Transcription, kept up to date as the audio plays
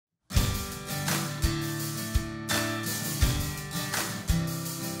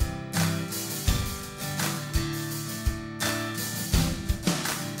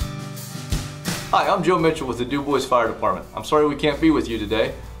Hi, I'm Joe Mitchell with the DuBois Fire Department. I'm sorry we can't be with you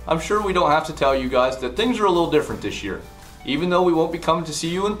today. I'm sure we don't have to tell you guys that things are a little different this year. Even though we won't be coming to see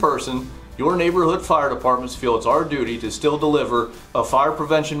you in person, your neighborhood fire departments feel it's our duty to still deliver a fire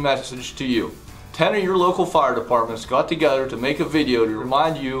prevention message to you. 10 of your local fire departments got together to make a video to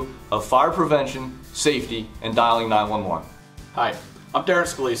remind you of fire prevention, safety, and dialing 911. Hi, I'm Darren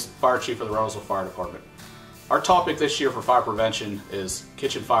Scalise, Fire Chief of the Roseville Fire Department. Our topic this year for fire prevention is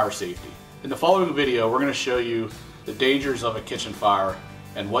kitchen fire safety. In the following video, we're going to show you the dangers of a kitchen fire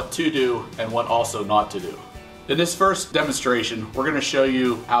and what to do and what also not to do. In this first demonstration, we're going to show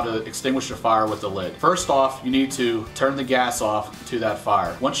you how to extinguish a fire with the lid. First off, you need to turn the gas off to that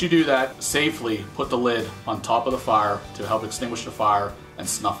fire. Once you do that, safely put the lid on top of the fire to help extinguish the fire and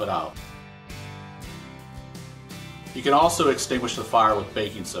snuff it out. You can also extinguish the fire with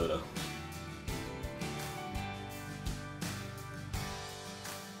baking soda.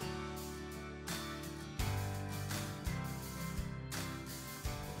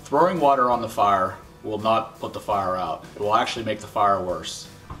 Throwing water on the fire will not put the fire out. It will actually make the fire worse.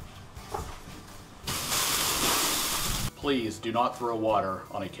 Please do not throw water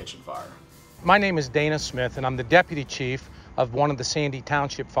on a kitchen fire. My name is Dana Smith and I'm the Deputy Chief of one of the Sandy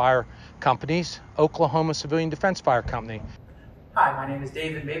Township Fire Companies, Oklahoma Civilian Defense Fire Company. Hi, my name is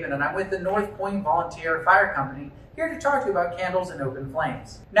David Maven and I'm with the North Point Volunteer Fire Company, here to talk to you about candles and open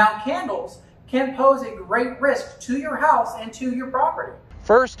flames. Now, candles can pose a great risk to your house and to your property.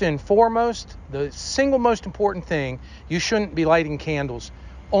 First and foremost, the single most important thing, you shouldn't be lighting candles.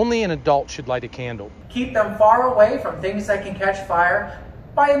 Only an adult should light a candle. Keep them far away from things that can catch fire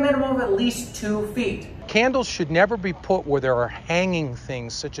by a minimum of at least 2 feet. Candles should never be put where there are hanging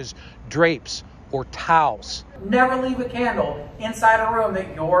things such as drapes or towels. Never leave a candle inside a room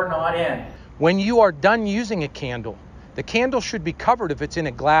that you're not in. When you are done using a candle, the candle should be covered if it's in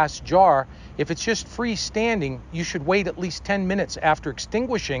a glass jar. If it's just freestanding, you should wait at least 10 minutes after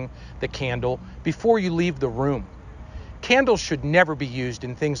extinguishing the candle before you leave the room. Candles should never be used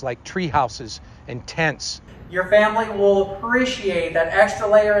in things like tree houses and tents. Your family will appreciate that extra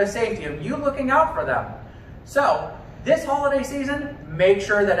layer of safety of you looking out for them. So, this holiday season, make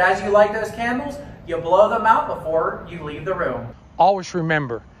sure that as you light those candles, you blow them out before you leave the room. Always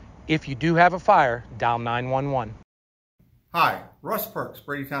remember, if you do have a fire, dial 911. Hi, Russ Perks,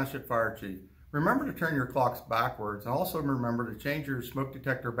 Brady Township Fire Chief. Remember to turn your clocks backwards and also remember to change your smoke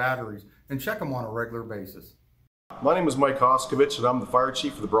detector batteries and check them on a regular basis. My name is Mike Hoskovich and I'm the Fire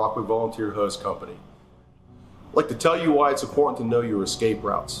Chief of the Brockway Volunteer Hose Company. I'd like to tell you why it's important to know your escape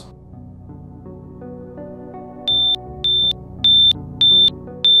routes.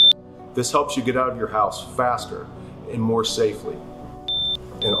 This helps you get out of your house faster and more safely.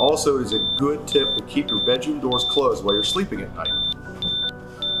 And also it is a good tip to keep your bedroom doors closed while you're sleeping at night.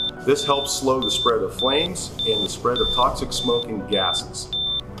 This helps slow the spread of flames and the spread of toxic smoke and gases.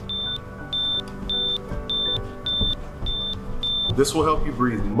 This will help you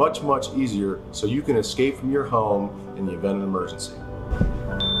breathe much, much easier so you can escape from your home in the event of an emergency.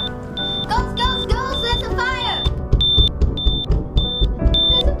 Ghost, ghost, ghost, there's a fire!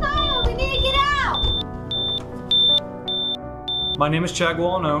 There's a fire, we need to get out! My name is Chad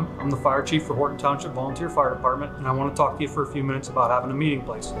Wallenone. I'm the Fire Chief for Horton Township Volunteer Fire Department, and I want to talk to you for a few minutes about having a meeting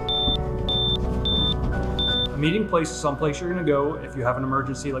place. A meeting place is someplace you're going to go if you have an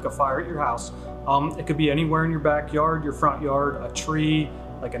emergency like a fire at your house. It could be anywhere in your backyard, your front yard, a tree,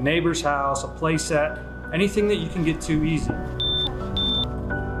 like a neighbor's house, a play set, anything that you can get to easy.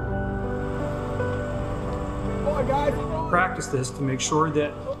 Practice this to make sure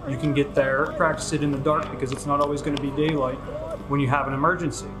that you can get there. Practice it in the dark because it's not always going to be daylight when you have an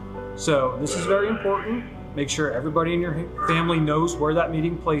emergency. So this is very important. Make sure everybody in your family knows where that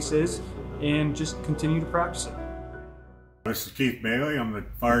meeting place is and just continue to practice it. This is Keith Bailey. I'm the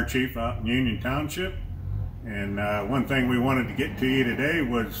Fire Chief out in Union Township. And one thing we wanted to get to you today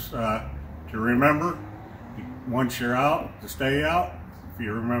was to remember, once you're out, to stay out. If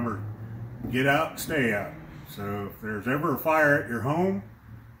you remember, get out, stay out. So if there's ever a fire at your home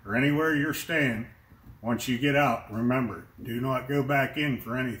or anywhere you're staying, once you get out, remember, do not go back in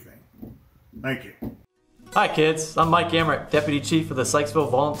for anything. Thank you. Hi kids, I'm Mike Emmerich, Deputy Chief of the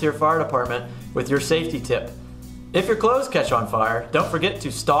Sykesville Volunteer Fire Department with your safety tip. If your clothes catch on fire, don't forget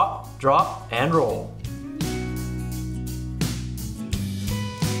to stop, drop, and roll.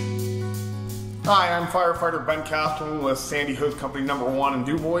 Hi, I'm firefighter Ben Castleman with Sandy Hose Company No. 1 in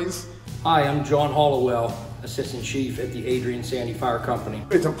DuBois. Hi, I'm John Hollowell, Assistant Chief at the Adrian Sandy Fire Company.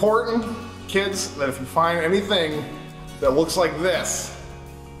 It's important, kids, that if you find anything that looks like this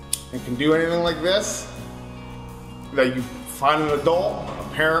and can do anything like this, that you find an adult, a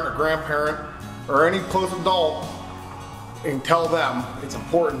parent, a grandparent, or any close adult and tell them it's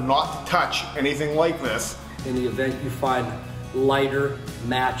important not to touch anything like this. In the event you find lighter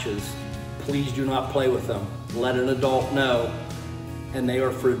matches, please do not play with them. Let an adult know, and they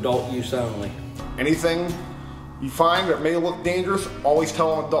are for adult use only. Anything you find that may look dangerous, always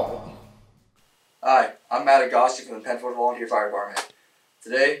tell an adult. Hi, I'm Matt Agosti from the Penfield Volunteer Fire Department.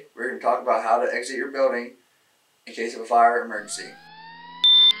 Today, we're going to talk about how to exit your building in case of a fire emergency.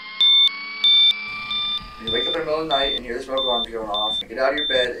 When you wake up in the middle of the night and hear the smoke alarms going off, get out of your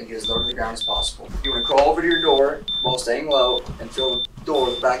bed and get as low to the ground as possible. You want to crawl over to your door while staying low and feel the door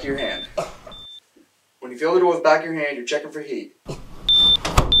with the back of your hand. When you feel the door with the back of your hand, you're checking for heat.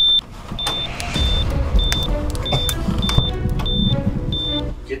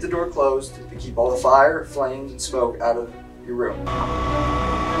 Get the door closed to keep all the fire, flames, and smoke out of your room.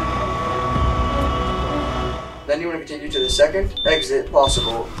 Then you want to continue to the second exit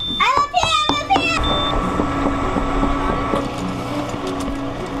possible. I'm up here! I'm up here!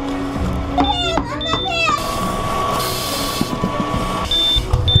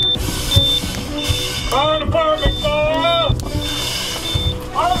 Fire department, call!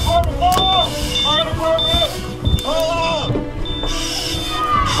 Fire department, call! Fire department, call!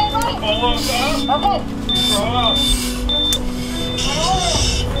 Pull up, Sam. Okay. Throw up.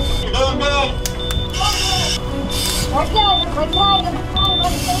 You're doing good. We're good. We're good.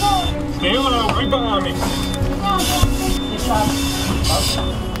 Stay low. Stay low. Right behind me. Good job.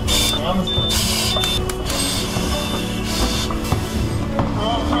 Down.